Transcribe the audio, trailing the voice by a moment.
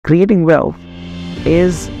creating wealth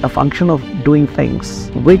is a function of doing things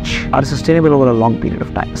which are sustainable over a long period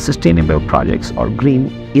of time. Sustainable projects or green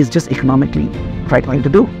is just economically right thing to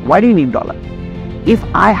do. Why do you need dollar? If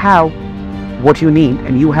I have what you need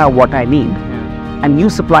and you have what I need, and you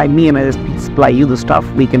supply me and I supply you the stuff,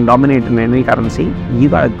 we can dominate in any currency. You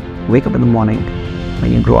gotta wake up in the morning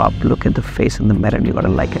when you grow up, look at the face in the mirror and you gotta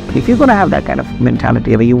like it. But if you're gonna have that kind of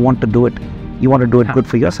mentality where you want to do it good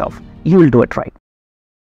for yourself, you will do it right.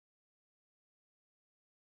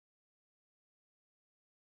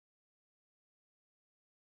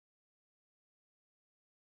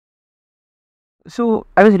 So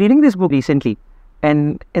I was reading this book recently,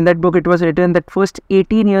 and in that book it was written that first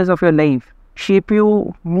 18 years of your life shape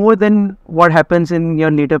you more than what happens in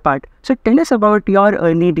your later part. So tell us about your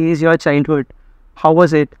early days, your childhood. How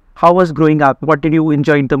was it? How was growing up? What did you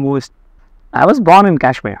enjoy the most? I was born in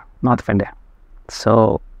Kashmir, north of India.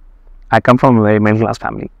 So I come from a very middle class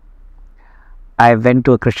family. I went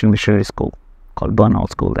to a Christian missionary school called Burnout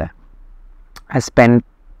School there. I spent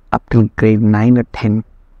up till grade 9 or 10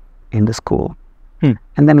 in the school.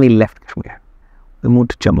 And then we left Kashmir. We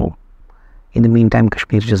moved to Jammu. In the meantime,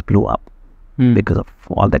 Kashmir just blew up because of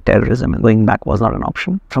all the terrorism, and going back was not an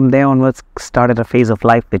option. From there onwards, started a phase of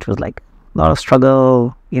life which was like a lot of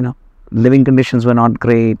struggle, living conditions were not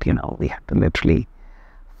great, we had to literally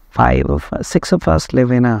 6 of us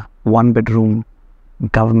live in a 1-bedroom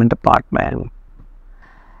government apartment.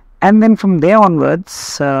 And then from there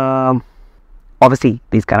onwards, obviously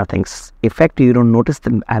these kind of things affect you. You don't notice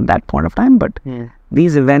them at that point of time, but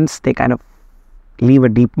these events, they kind of leave a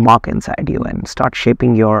deep mark inside you and start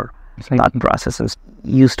shaping your thought processes.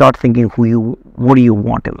 You start thinking what do you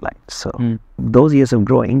want in life? So those years of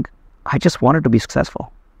growing, I just wanted to be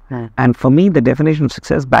successful. And for me, the definition of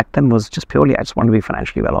success back then was just purely, I just wanted to be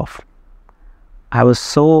financially well off. I was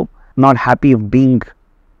so not happy of being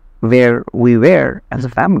where we were as a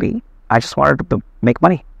family. I just wanted to make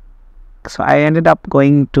money. So I ended up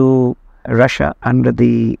going to Russia under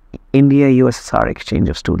the India-USSR Exchange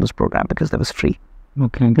of Students program because that was free.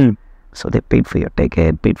 Okay. So they paid for your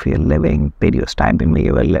ticket, paid for your living, paid your stipend when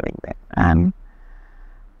you were living there. And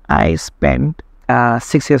I spent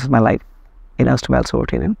 6 years of my life in erstwhile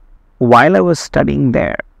Soviet Union. While I was studying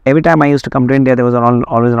there, every time I used to come to India, there was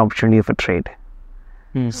always an opportunity for trade.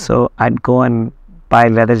 So I'd go and buy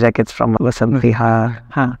leather jackets from Vasant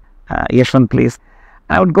Vihar, Yashwant Place.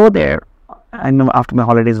 I would go there, and after my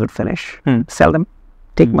holidays would finish, sell them,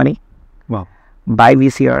 take money, buy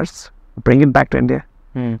VCRs, bring it back to India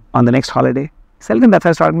on the next holiday, sell them. That's how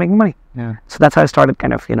I started making money. So that's how I started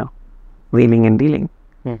kind of, wheeling and dealing.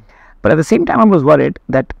 But at the same time, I was worried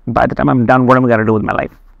that by the time I'm done, what am I going to do with my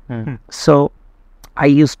life? So I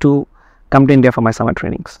used to come to India for my summer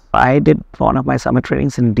trainings. I did one of my summer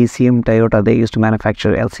trainings in DCM Toyota. They used to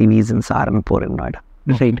manufacture LCVs in Saharanpur in Noida.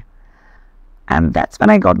 Right. And that's when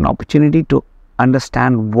I got an opportunity to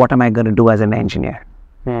understand what am I going to do as an engineer.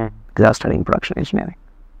 Because I was studying production engineering.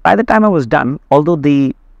 By the time I was done, although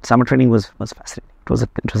the summer training was fascinating, it was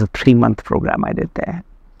a 3-month program I did there.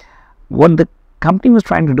 What the company was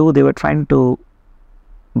trying to do, they were trying to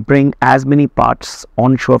bring as many parts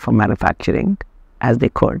onshore for manufacturing as they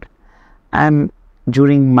could. And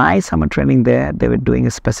during my summer training there, they were doing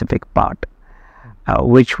a specific part,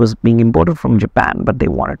 which was being imported from Japan, but they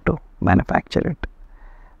wanted to manufacture it.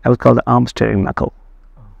 That was called the arm steering knuckle.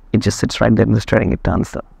 It just sits right there in the steering, it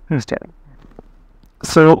turns the steering.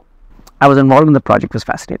 So I was involved in the project. It was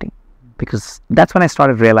fascinating because that's when I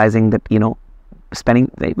started realizing that,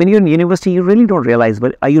 when you're in university, you really don't realize,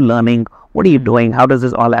 what are you learning? What are you doing? How does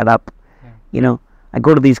this all add up? I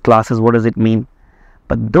go to these classes, what does it mean?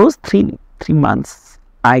 But those three months,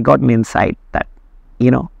 I got an insight that,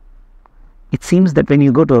 it seems that when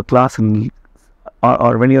you go to a class and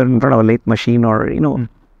or when you're in front of a lathe machine, or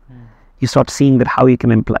you start seeing that how you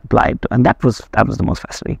can apply it, and that was the most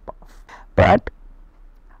fascinating part. But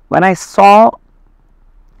when I saw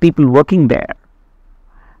people working there,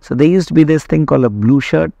 so there used to be this thing called a blue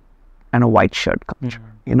shirt and a white shirt culture.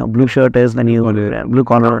 Blue shirt is when you blue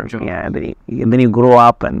collar, and then you grow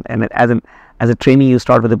up, and as a trainee you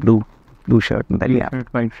start with a blue shirt, and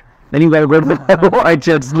then then you wear a white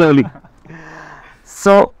shirt slowly.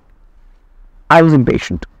 So I was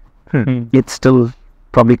impatient. It still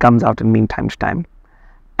probably comes out in time to time.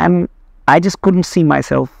 And I just couldn't see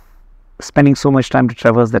myself spending so much time to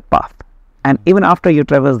traverse that path. And even after you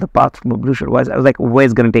traverse the path from a blue shirt, I was like,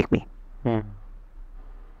 where's it going to take me?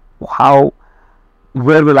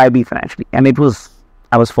 Where will I be financially? And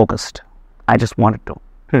I was focused. I just wanted to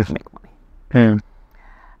make money.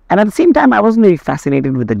 And at the same time, I wasn't very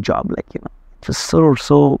fascinated with the job. It was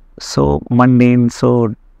so mundane,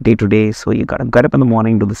 so day to day. So you got to get up in the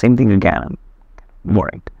morning, do the same thing again, and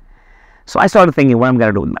boring. So I started thinking, what I'm going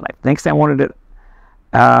to do with my life. Next thing I wanted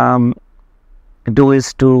to do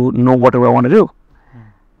is to know what do I want to do.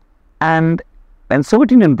 And when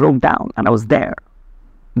Soviet Union broke down and I was there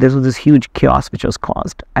was this huge chaos which was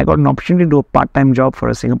caused. I got an opportunity to do a part-time job for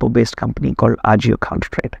a Singapore-based company called Agio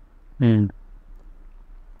Countertrade.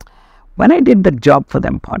 When I did the job for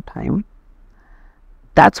them part-time,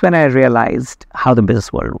 that's when I realized how the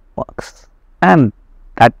business world works. And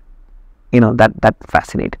that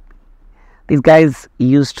fascinated me. These guys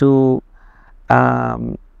used to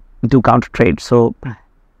do counter trade, so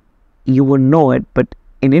you would know it, but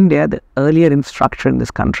in India, the earlier infrastructure in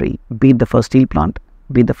this country, be it the first steel plant,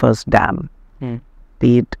 be it the first dam,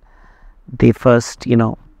 be it the first,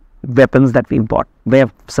 weapons that we bought,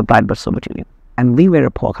 were supplied by Soviet Union. And we were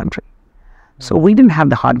a poor country. So we didn't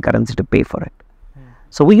have the hard currency to pay for it.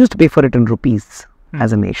 So we used to pay for it in rupees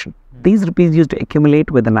as a nation. These rupees used to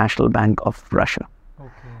accumulate with the National Bank of Russia.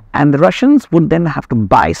 And the Russians would then have to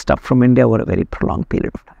buy stuff from India over a very prolonged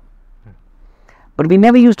period of time. But we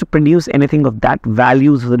never used to produce anything of that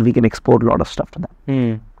value so that we can export a lot of stuff to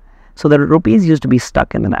them. So the rupees used to be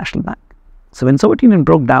stuck in the National Bank. So when Soviet Union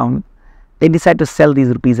broke down, they decided to sell these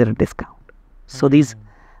rupees at a discount. So these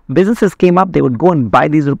businesses came up, they would go and buy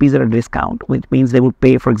these rupees at a discount, which means they would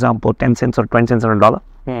pay, for example, 10 cents or 20 cents on a dollar.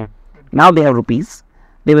 Now they have rupees.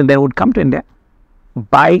 They would come to India,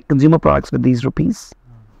 buy consumer products with these rupees,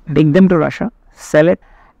 take them to Russia, sell it,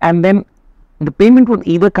 and then the payment would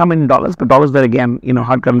either come in dollars, but dollars were again,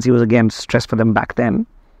 hard currency was again stress for them back then,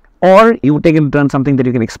 or you would take in return something that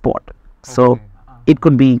you can export. So it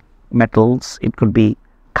could be metals, it could be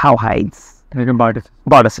cow hides. Like a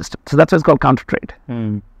barter system. So that's why it's called counter trade.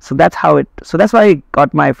 So that's why I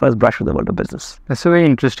got my first brush with the world of business. That's a very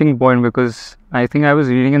interesting point, because I think I was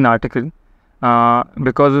reading an article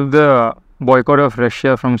because of the boycott of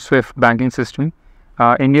Russia from SWIFT banking system.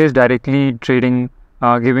 India is directly trading,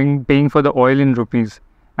 paying for the oil in rupees,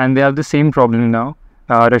 and they have the same problem now.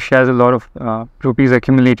 Russia has a lot of rupees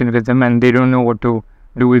accumulated with them, and they don't know what to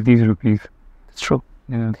do with these rupees. It's true.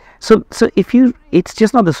 Yeah. So it's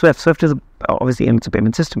just not the SWIFT. SWIFT is obviously it's a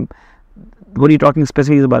payment system. What are you talking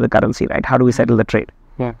specifically about the currency, right? How do we settle the trade?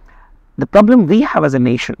 Yeah. The problem we have as a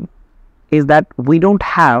nation is that we don't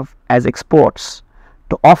have as exports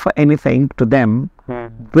to offer anything to them,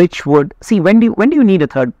 which would see when do you need a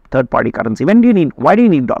third party currency? Why do you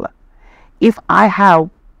need dollar? If I have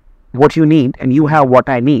what you need and you have what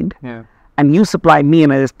I need, and you supply me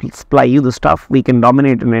and I just supply you the stuff, we can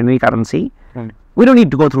dominate in any currency. We don't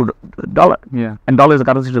need to go through dollar. And dollar is the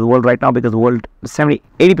currency to the world right now, because the world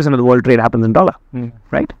 80% of the world trade happens in dollar,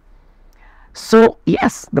 right? So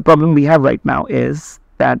yes, the problem we have right now is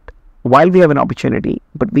that while we have an opportunity,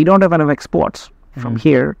 but we don't have enough exports from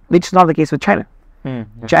here, which is not the case with China.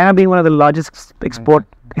 China being one of the largest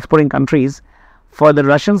exporting countries, for the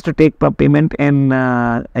Russians to take payment in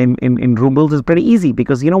rubles is pretty easy,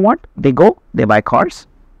 because you know what? They buy cars,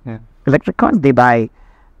 electric cars, they buy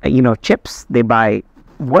chips, they buy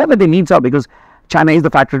whatever their needs are, because China is the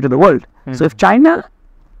factory to the world. So if China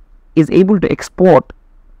is able to export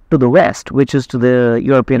to the West, which is to the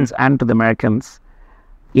Europeans and to the Americans,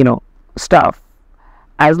 stuff,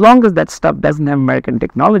 as long as that stuff doesn't have American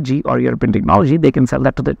technology or European technology, they can sell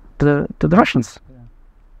that to the Russians.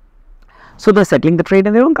 So they're settling the trade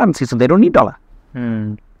in their own currency, so they don't need dollar.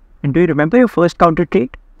 And do you remember your first counter trade?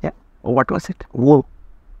 Yeah. What was it? Wool.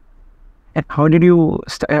 And how did you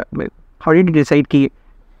decide that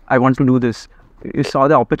I want to do this? You saw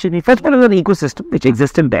the opportunity. First, there was an ecosystem which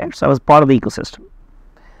existed there, so I was part of the ecosystem.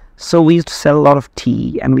 So we used to sell a lot of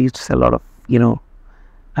tea, and we used to sell a lot of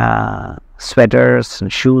sweaters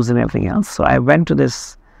and shoes and everything else. So I went to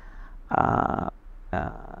this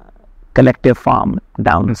collective farm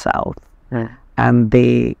down south, and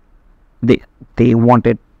they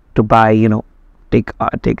wanted to buy,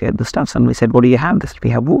 take the stuff, and we said, what do you have? This, we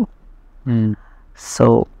have wool.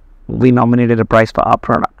 So we nominated a price for our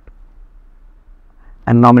product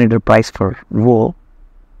and nominated a price for wool,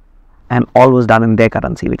 and all was done in their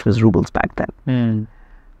currency, which was rubles back then.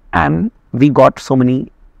 And we got so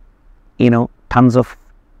many, tons of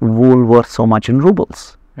wool worth so much in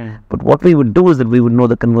rubles. But what we would do is that we would know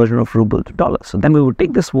the conversion of ruble to dollar. So then we would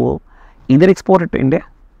take this wool, either export it to India,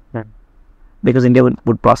 because India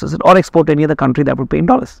would process it, or export to any other country that would pay in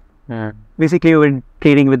dollars. Basically, you were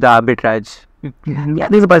trading with the arbitrage.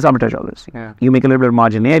 There's a price arbitrage always. You make a little bit of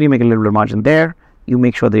margin here, you make a little bit of margin there, you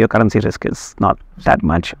make sure that your currency risk is not that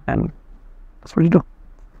much, and that's what you do.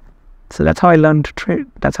 So that's how I learned to trade.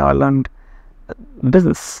 That's how I learned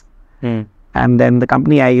business. And then the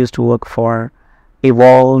company I used to work for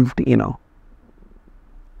evolved, a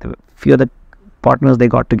few of the partners, they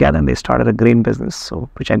got together and they started a grain business, so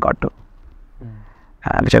which I got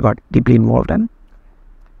deeply involved in.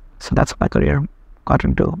 So that's what my career got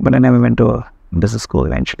into. But I never went to a business school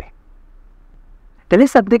eventually. Tell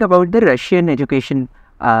us something about the Russian education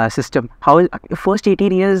system. How first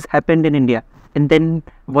 18 years happened in India, and then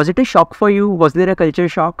was it a shock for you? Was there a culture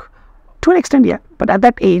shock? To an extent, yeah. But at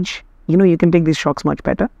that age, you can take these shocks much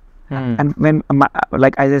better. And when,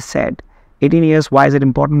 like as I said, 18 years, why is it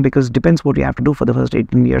important? Because it depends what you have to do for the first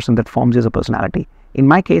 18 years, and that forms you as a personality. In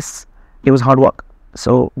my case, it was hard work.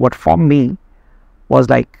 So what formed me was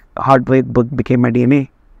like hard work became my DNA.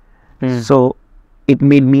 So it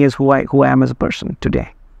made me as who I am as a person today.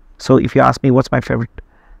 So if you ask me what's my favorite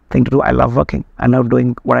thing to do, I love working. I love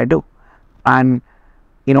doing what I do. And,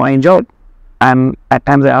 I enjoy it. And at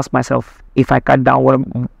times I ask myself, if I cut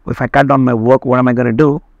down my work, what am I going to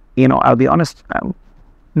do? I'll be honest.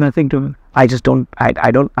 Nothing to. I just don't.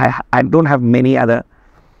 I don't have many other,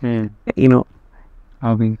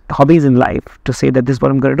 hobbies in life to say that this is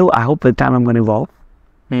what I'm going to do. I hope with time I'm going to evolve.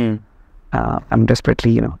 I'm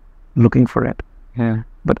desperately, looking for it. Yeah.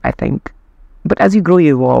 But as you grow,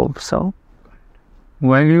 you evolve. So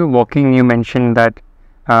while you were walking, you mentioned that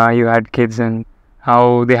you had kids and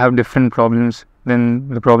how they have different problems than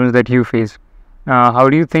the problems that you face. How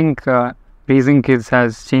do you think raising kids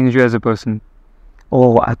has changed you as a person?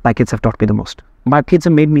 Oh, my kids have taught me the most. My kids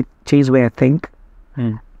have made me change the way I think.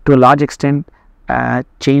 To a large extent,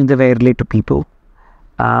 change the way I relate to people.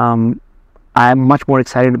 I'm much more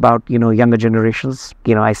excited about, younger generations.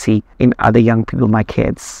 I see in other young people, my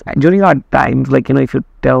kids. And during our times, like, if you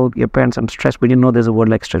tell your parents I'm stressed, we didn't know there's a word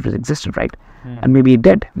like stress which existed, right? And maybe it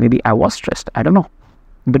did. Maybe I was stressed. I don't know.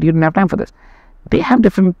 But you didn't have time for this. They have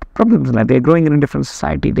different problems in life. They're growing in a different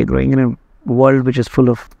society. They're growing in a world which is full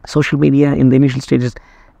of social media. In the initial stages,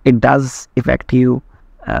 it does affect you.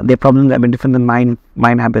 Their problems have been different than mine.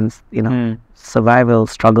 Mine have been, survival,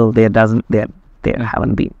 struggle. There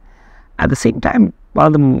haven't been. At the same time, one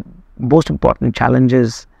of the most important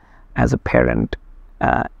challenges as a parent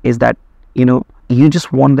is that, you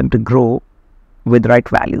just want them to grow with the right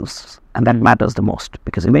values. And that matters the most,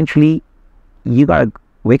 because eventually you got to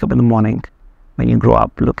wake up in the morning when you grow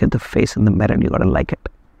up, look at the face in the mirror, and you got to like it.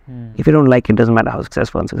 If you don't like it, doesn't matter how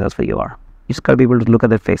successful you are. You just got to be able to look at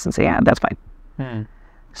their face and say, yeah, that's fine.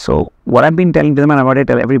 So what I've been telling them, and what I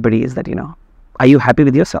tell everybody, is that, are you happy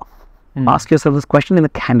with yourself? Ask yourself this question in a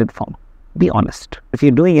candid form. Be honest. If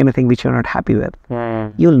you're doing anything which you're not happy with,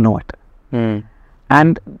 you'll know it.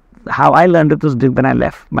 And how I learned it was when I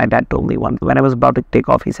left. My dad told me once, when I was about to take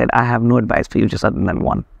off, he said, I have no advice for you just other than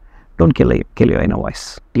one. Don't kill your inner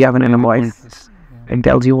voice. You have an inner voice. It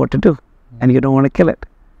tells you what to do, and you don't want to kill it.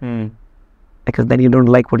 Because then you don't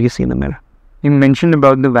like what you see in the mirror. You mentioned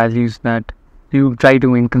about the values that you try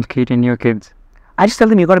to inculcate in your kids. I just tell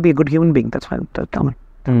them, you got to be a good human being. That's why I tell them.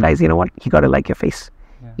 Guys, you know what? You got to like your face.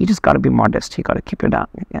 You just got to be modest. You got to keep it down.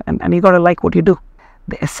 And you got to like what you do.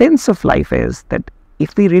 The essence of life is that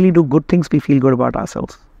if we really do good things, we feel good about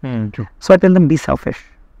ourselves. True. So I tell them, be selfish.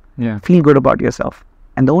 Feel good about yourself.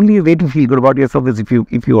 And the only way to feel good about yourself is if you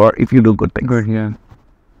do good things. Good, yeah.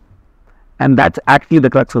 And that's actually the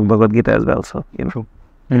crux of Bhagavad Gita as well. So,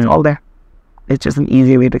 it's all there. It's just an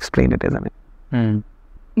easy way to explain it, isn't it?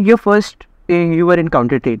 Your first, you were in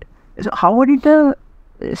counter trade. So how did the,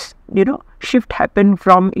 shift happen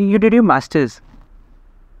from, you did your master's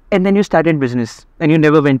and then you started business and you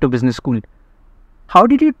never went to business school. How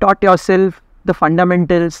did you taught yourself the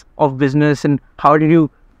fundamentals of business, and how did you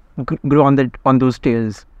grow on those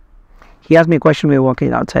tails? He asked me a question. We were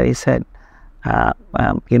walking outside. He said, how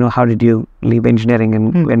did you leave engineering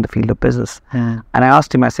and went the field of business? And I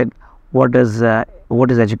asked him, I said, what is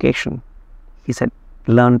education? He said,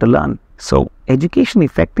 learn to learn. So education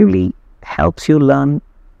effectively helps you learn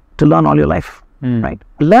all your life, right?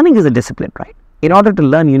 Learning is a discipline, right? In order to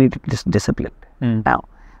learn, you need to be disciplined. Now,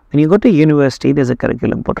 when you go to university, there's a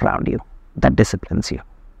curriculum put around you that disciplines you,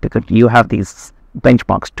 because you have these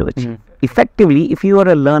benchmarks to achieve. Effectively, if you are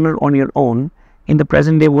a learner on your own, in the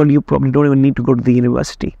present day world, you probably don't even need to go to the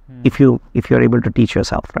university if you're able to teach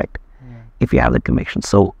yourself, right? If you have the conviction.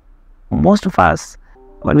 So most of us,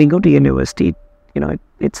 when we go to university,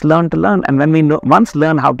 it's learn to learn. And when we once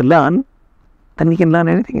learn how to learn, then we can learn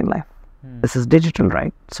anything in life. This is digital,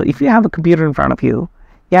 right? So if you have a computer in front of you,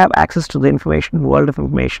 you have access to the information, world of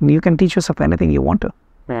information. You can teach yourself anything you want to.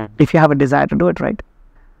 If you have a desire to do it, right?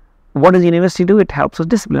 What does university do? It helps us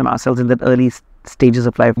discipline ourselves in that early stages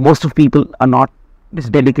of life. Most of people are not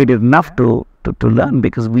dedicated enough to learn,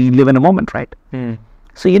 because we live in a moment, right?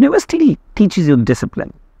 So university teaches you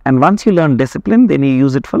discipline. And once you learn discipline, then you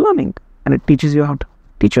use it for learning, and it teaches you how to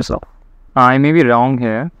teach yourself. I may be wrong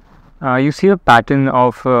here. You see a pattern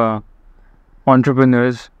of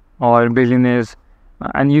entrepreneurs or billionaires,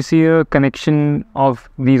 and you see a connection of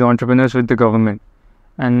these entrepreneurs with the government.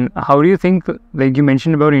 And how do you think, like you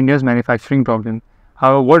mentioned about India's manufacturing problem,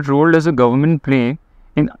 what role does the government play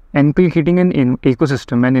in inculcating an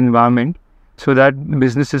ecosystem and environment so that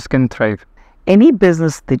businesses can thrive? Any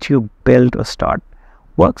business that you build or start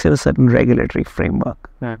works in a certain regulatory framework.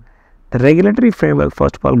 Yeah. The regulatory framework,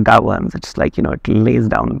 first of all, governs. It's like, it lays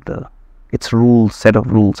down its rules, set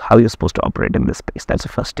of rules, how you're supposed to operate in this space. That's the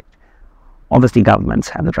first stage. Obviously, governments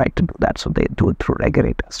have the right to do that, so they do it through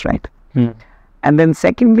regulators, right? And then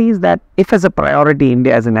secondly is that if as a priority,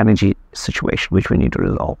 India has an energy situation, which we need to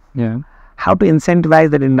resolve. How to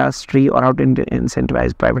incentivize that industry, or how to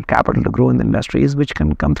incentivize private capital to grow in the industries, which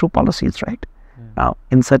can come through policies, right? Now,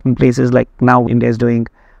 in certain places, like now India is doing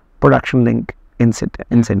production link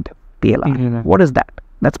incentive, PLI. What is that?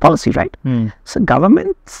 That's policy, right? So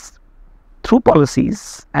governments, through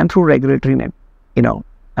policies and through regulatory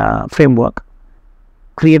framework,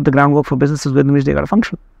 create the groundwork for businesses within which they got to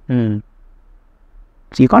function.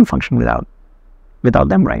 So you can't function without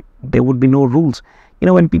them, right? There would be no rules.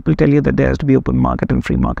 When people tell you that there has to be open market and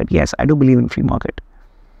free market, yes, I do believe in free market.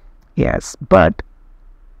 Yes, but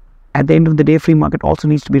at the end of the day, free market also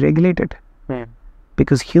needs to be regulated.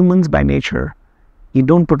 Because humans by nature, you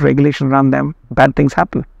don't put regulation around them, bad things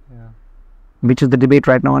happen. Which is the debate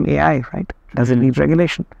right now on AI, right? Does it need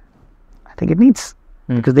regulation? I think it needs,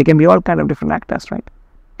 because they can be all kind of different actors, right?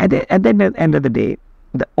 At the end of the day,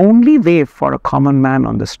 the only way for a common man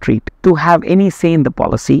on the street to have any say in the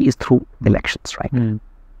policy is through elections, right?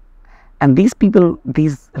 And these people,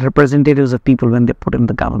 these representatives of people, when they put in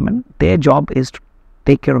the government, their job is to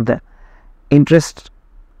take care of the interests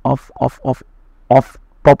of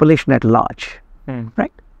population at large,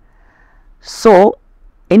 right? So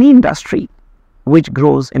any industry which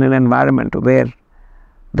grows in an environment where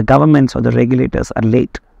the governments or the regulators are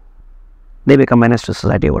late, they become menace to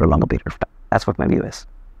society over a longer period of time. That's what my view is.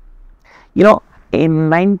 In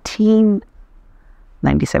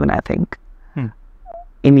 1997, I think,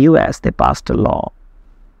 in US, they passed a law,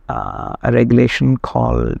 a regulation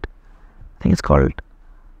called, I think it's called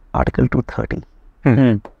Article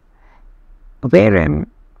 230, wherein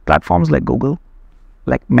platforms like Google,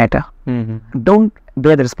 like Meta, don't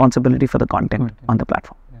bear the responsibility for the content on the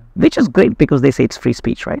platform, which is great because they say it's free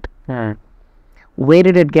speech, right? Where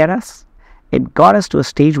did it get us? It got us to a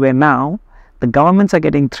stage where now the governments are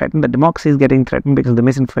getting threatened, the democracy is getting threatened because of the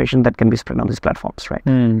misinformation that can be spread on these platforms, right?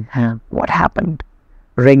 What happened?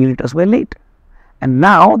 Regulators were late. And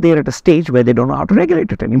now they're at a stage where they don't know how to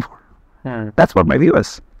regulate it anymore. That's what my view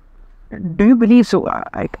is. Do you believe so?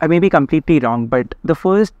 I may be completely wrong, but the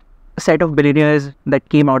first set of billionaires that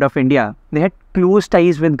came out of India, they had close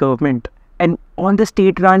ties with government. And on the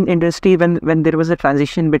state-run industry, when there was a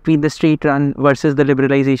transition between the state-run versus the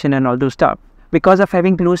liberalization and all those stuff, because of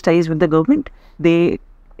having close ties with the government, it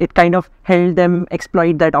kind of helped them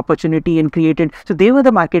exploit that opportunity and created. So they were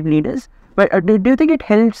the market leaders. But do you think it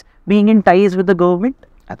helps being in ties with the government?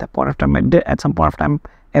 At that point of time, at some point of time,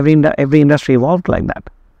 every industry evolved like that.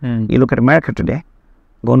 You look at America today,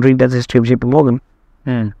 go and read the history of JP Morgan.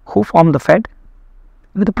 Who formed the Fed?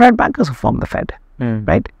 The private bankers who formed the Fed,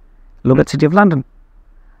 right? Look at City of London.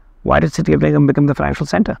 Why did City of London become the financial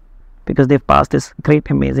center? Because they've passed this great,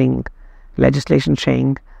 amazing legislation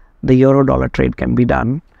saying the euro-dollar trade can be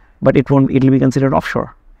done, but it'll be considered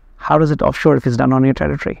offshore. How does it offshore if it's done on your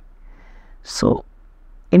territory? So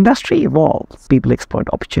industry evolves. People exploit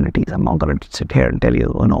opportunities. I'm not going to sit here and tell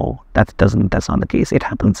you, oh no, that's not the case. It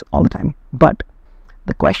happens all the time. But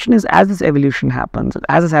the question is, as this evolution happens,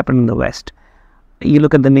 as has happened in the West, you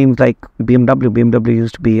look at the names like BMW. BMW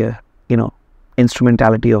used to be a,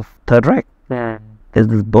 instrumentality of Third Reich. There's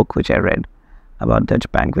this book which I read about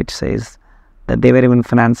Deutsche Bank, which says that they were even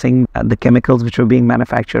financing the chemicals which were being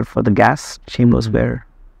manufactured for the gas chambers where.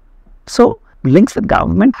 So links with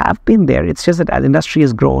government have been there. It's just that as industry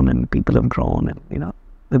has grown and people have grown and,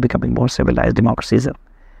 we're becoming more civilized, democracies have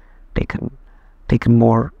taken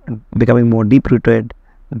more, becoming more deep-rooted,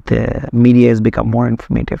 the media has become more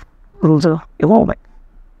informative. Rules are evolving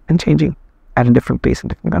and changing at a different pace in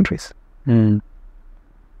different countries.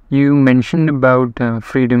 You mentioned about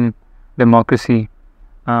freedom, democracy.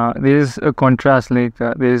 There's a contrast, like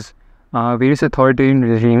there's various authoritarian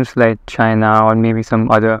regimes like China or maybe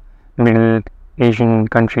some other Middle Asian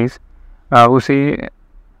countries who say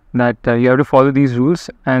that you have to follow these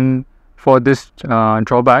rules, and for this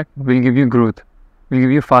drawback, we'll give you growth. We'll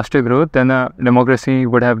give you faster growth than a democracy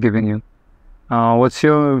would have given you. What's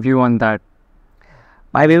your view on that?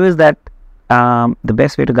 My view is that the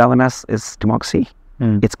best way to govern us is democracy.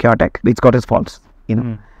 It's chaotic. It's got its faults.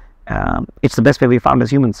 It's the best way we found as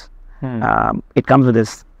humans. It comes with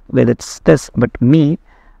this. But me,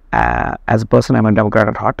 as a person, I'm a Democrat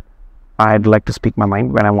at heart. I'd like to speak my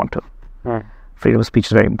mind when I want to. Freedom of speech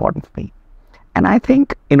is very important for me. And I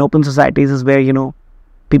think in open societies is where,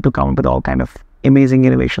 people come up with all kind of amazing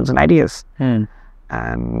innovations and ideas.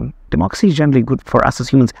 And democracy is generally good for us as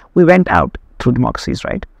humans. We went out through democracies,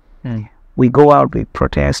 right? We go out, we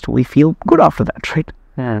protest, we feel good after that,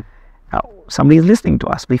 right? Somebody is listening to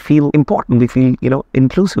us. We feel important. We feel,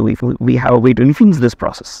 inclusive. We have a way to influence this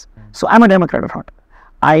process. So I'm a Democrat at heart.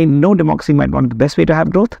 I know democracy might not be the best way to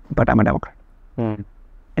have growth, but I'm a Democrat.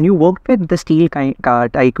 And you worked with the steel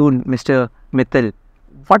tycoon, Mr. Mittal.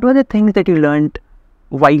 What were the things that you learned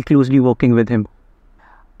while closely working with him?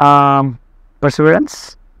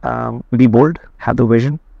 Perseverance. Be bold. Have the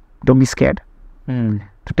vision. Don't be scared to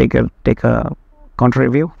take a contrary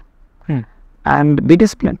view. And be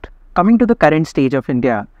disciplined. Coming to the current stage of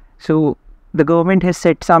India, so the government has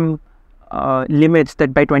set some limits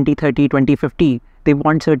that by 2030, 2050, they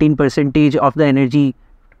want certain percentage of the energy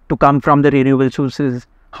to come from the renewable sources.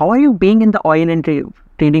 How are you being in the oil and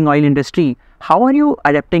trading oil industry? How are you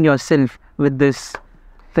adapting yourself with this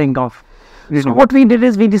thing of? So what we did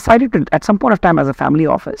is we decided to, at some point of time as a family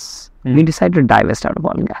office, we decided to divest out of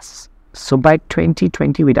oil and gas. So by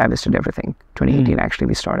 2020, we divested everything. 2018 actually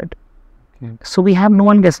we started. So we have no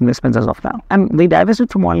oil and gas investments as of now. And we divested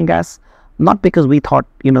from oil and gas, not because we thought,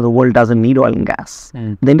 the world doesn't need oil and gas.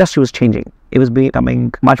 The industry was changing. It was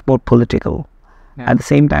becoming much more political. At the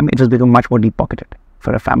same time, it was becoming much more deep-pocketed.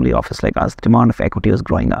 For a family office like us, the demand of equity was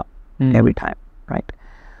growing up every time, right?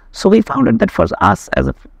 So we found it that for us,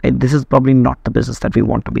 this is probably not the business that we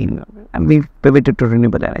want to be in. And we pivoted to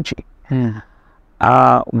renewable energy.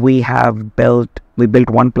 We built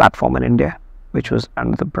one platform in India, which was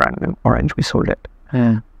under the brand name Orange. We sold it.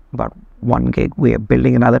 About 1 gig. We are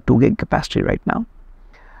building another 2 gig capacity right now.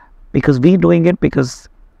 Because we're doing it because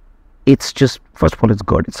it's just, first of all, it's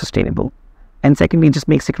good, it's sustainable. And secondly, it just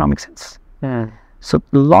makes economic sense. So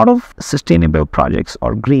a lot of sustainable projects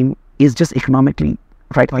or green is just economically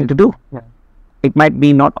right thing to do. It might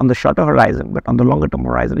be not on the shorter horizon, but on the longer term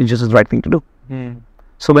horizon, it's just the right thing to do.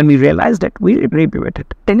 So when we realized that, we repivoted.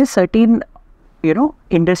 Tell us certain,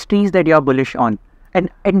 industries that you are bullish on. And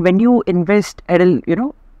when you invest at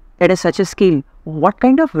such a scale, what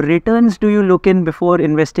kind of returns do you look in before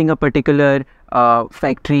investing a particular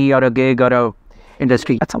factory or a gig or a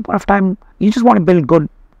industry? At some point of time, you just want to build good,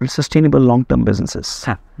 sustainable long-term businesses.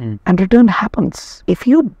 And return happens. If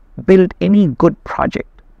you build any good project,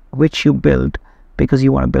 which you build because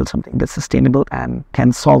you want to build something that's sustainable and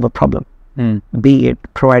can solve a problem, be it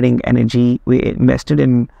providing energy. We invested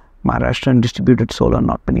in Maharashtra and distributed solar.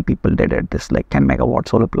 Not many people did it. This 10 megawatt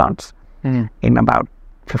solar plants in about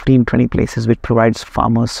 15-20 places, which provides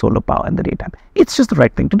farmers solar power in the daytime. It's just the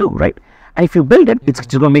right thing to do, right? And if you build it, it's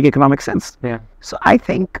just going to make economic sense. So I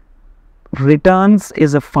think returns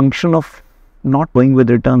is a function of not going with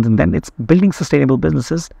returns, and then it's building sustainable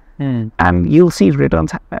businesses, and you'll see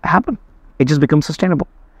returns happen. It just becomes sustainable.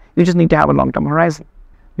 You just need to have a long-term horizon.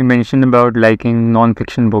 You mentioned about liking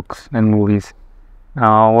non-fiction books and movies.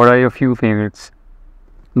 What are your few favorites?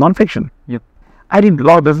 Non-fiction? Yep. I read a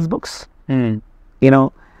lot of business books. The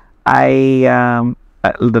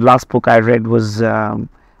last book I read was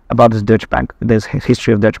about this Dutch bank, this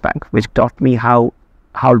history of Dutch bank, which taught me how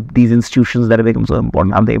these institutions that have become so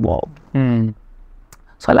important, how they evolve.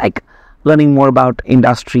 So I like learning more about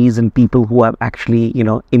industries and people who have actually,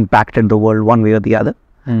 impacted the world one way or the other,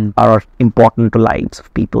 are important to lives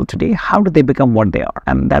of people today. How do they become what they are?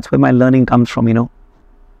 And that's where my learning comes from,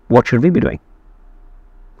 what should we be doing?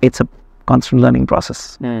 It's a constant learning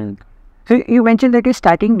process. So you mentioned that you're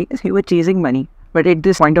starting days, you were chasing money, but at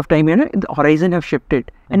this point of time, the horizon have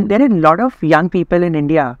shifted. And there are a lot of young people in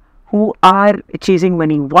India who are chasing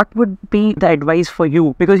money. What would be the advice for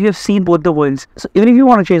you? Because you have seen both the worlds. So even if you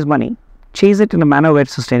want to chase money, chase it in a manner where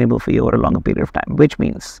it's sustainable for you over a longer period of time, which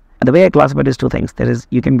means, the way I classify it is two things. There is,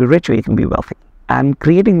 you can be rich or you can be wealthy. And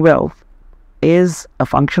creating wealth is a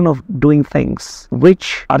function of doing things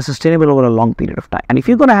which are sustainable over a long period of time. And if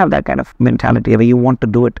you're going to have that kind of mentality where you want to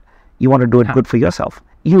do it good for yourself,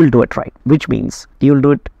 you will do it right, which means you will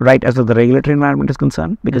do it right as far as the regulatory environment is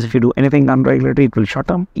concerned, because if you do anything unregulatory, it will short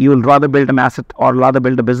term. You will rather build an asset or rather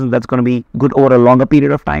build a business that's going to be good over a longer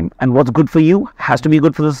period of time, and what's good for you has to be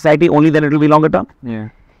good for the society, only then it will be longer term.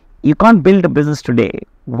 You can't build a business today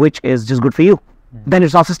which is just good for you, then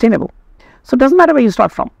it's not sustainable. So it doesn't matter where you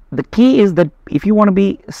start from. The key is that if you want to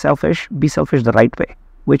be selfish the right way,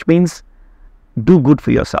 which means do good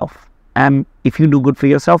for yourself. And if you do good for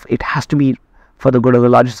yourself, it has to be for the good of the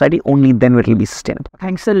larger society. Only then it will be sustainable.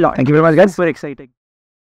 Thanks a lot. Thank you very much, guys. Super exciting.